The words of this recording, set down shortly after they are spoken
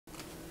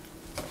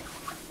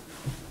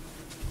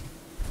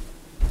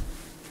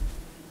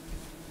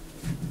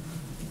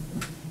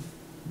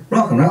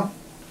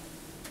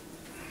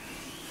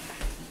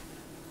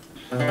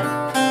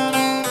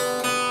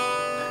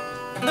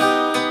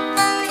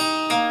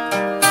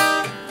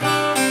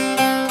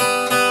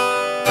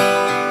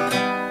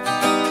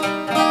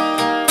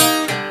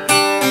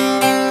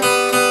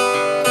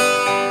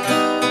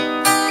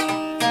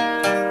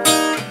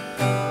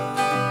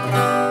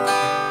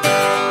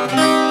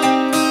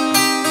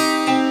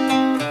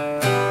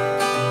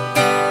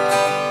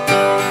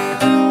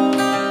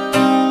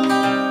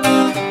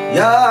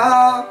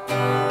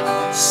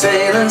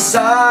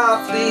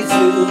softly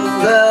through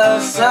the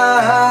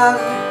sun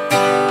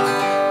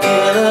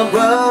in a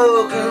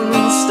broken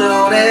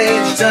Stone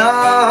Age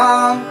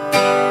dawn.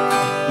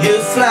 You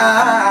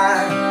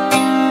fly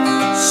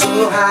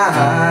so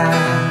high,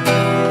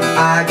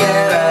 I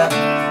get a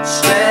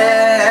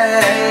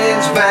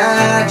strange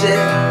magic.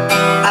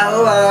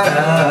 Oh, what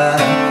a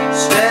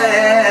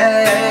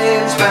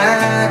strange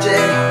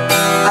magic.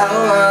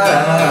 Oh, what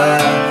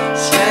a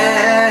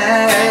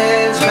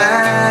strange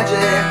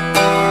magic.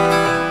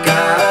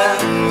 Got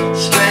a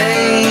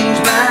strange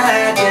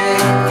magic.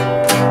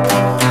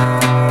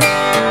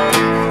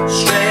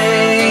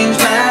 Strange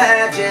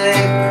magic.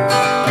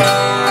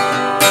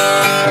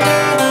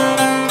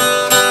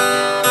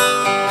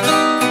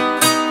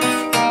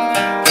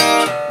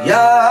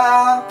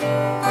 You're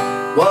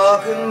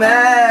walking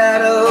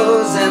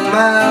meadows in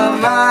my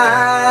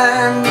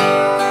mind,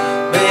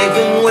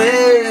 making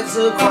waves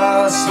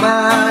across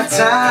my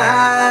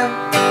time.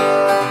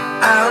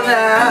 Oh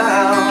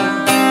now,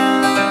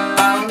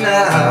 oh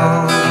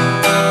now,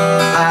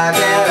 I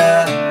get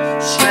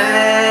a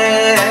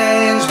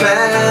strange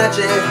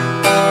magic.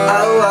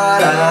 Oh,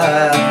 what a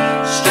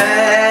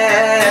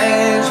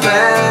strange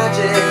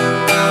magic.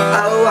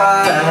 Oh,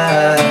 what a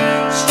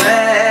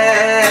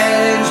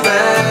strange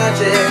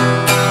magic.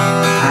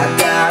 I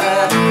got a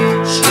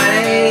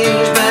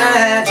strange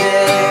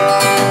magic.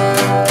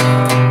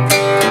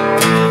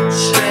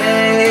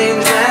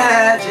 Strange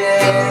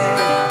magic.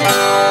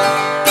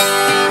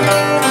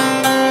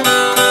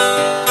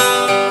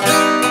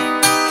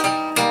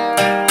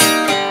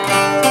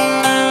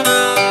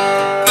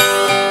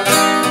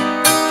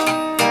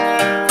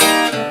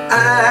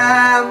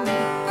 I'm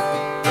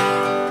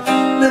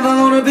never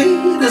gonna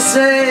be the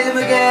same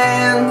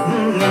again.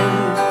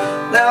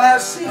 Now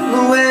I've seen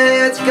the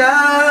way it's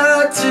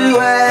got to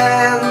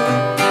end.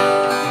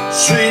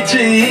 Sweet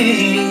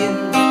dream,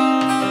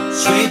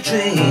 sweet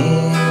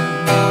dream.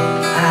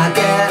 I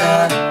get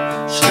a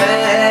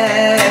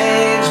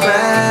strange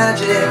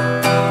magic.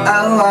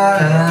 Oh,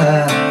 what a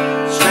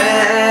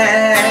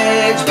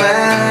strange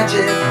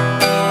magic.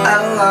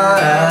 Oh,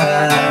 what a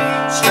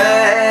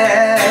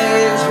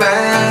strange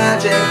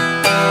magic.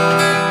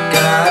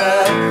 Got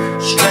a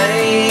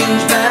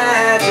strange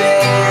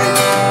magic.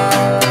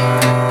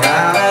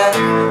 Got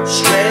a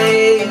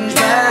strange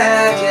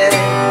magic.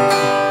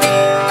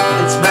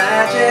 It's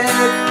magic.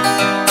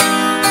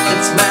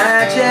 It's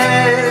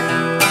magic.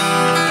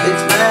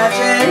 It's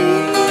magic.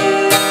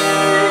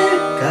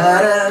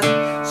 Got a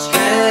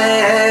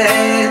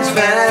strange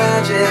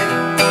magic.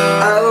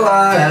 Oh,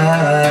 what a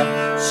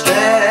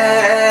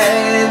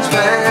strange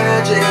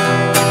magic.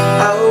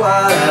 Oh,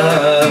 what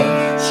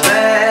a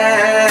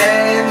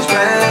strange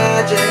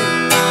magic.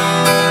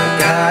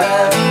 Got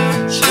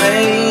a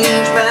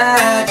strange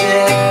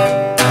magic.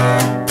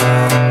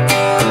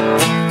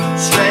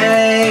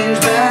 Strange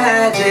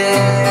magic.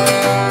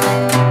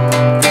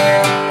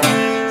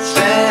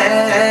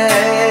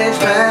 Strange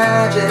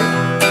magic.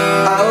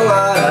 Oh,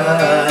 what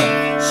a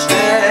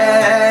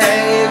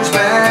strange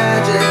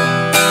magic.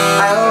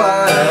 Oh,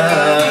 what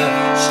a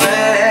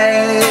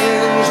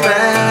strange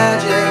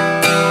magic.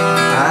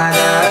 I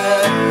got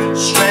a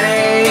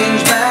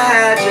strange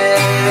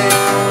magic.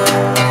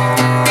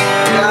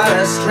 Got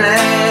a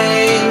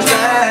strange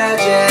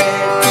magic.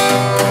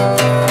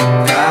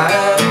 Got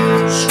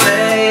a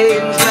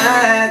strange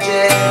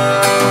magic.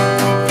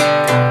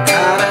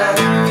 Got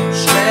a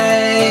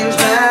strange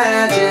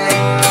magic.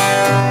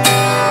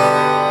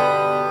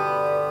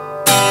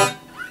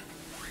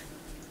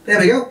 There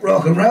we go,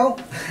 rock and roll.